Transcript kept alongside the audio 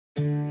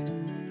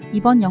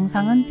이번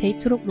영상은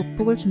데이트룩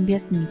룩북을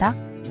준비했습니다.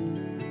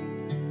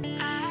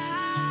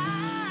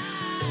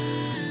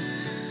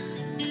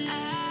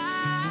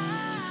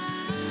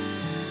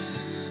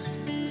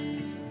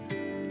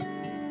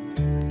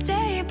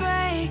 Day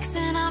breaks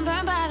and I'm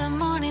burned by the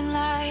morning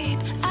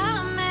light.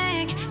 I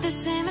make the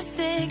same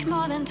mistake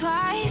more than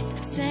twice.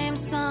 Same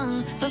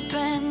song, but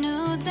brand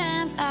new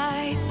dance.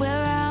 I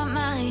wear out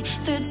my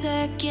third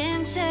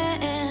second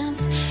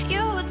chance.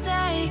 You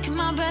take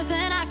my breath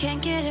and I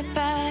can't get it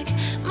back.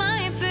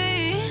 Might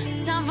be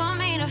time for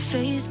me to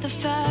face the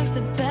facts.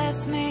 The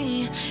best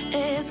me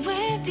is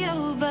with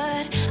you,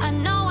 but I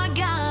know I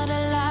got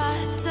a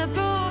lot to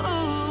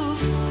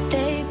prove.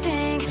 They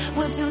think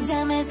we're too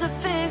damaged to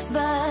fix,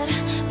 but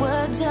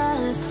we're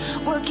just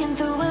working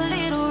through a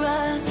little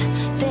rust.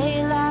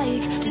 They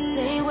like to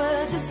say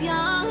we're just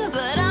young,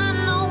 but I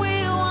know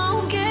we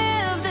won't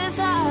give this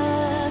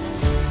up.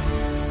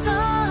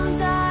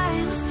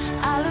 Sometimes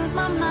I lose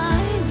my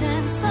mind,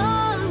 and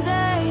some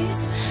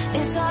days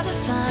it's hard to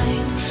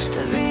find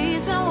the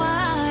reason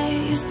why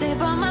you stay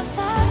by my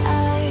side.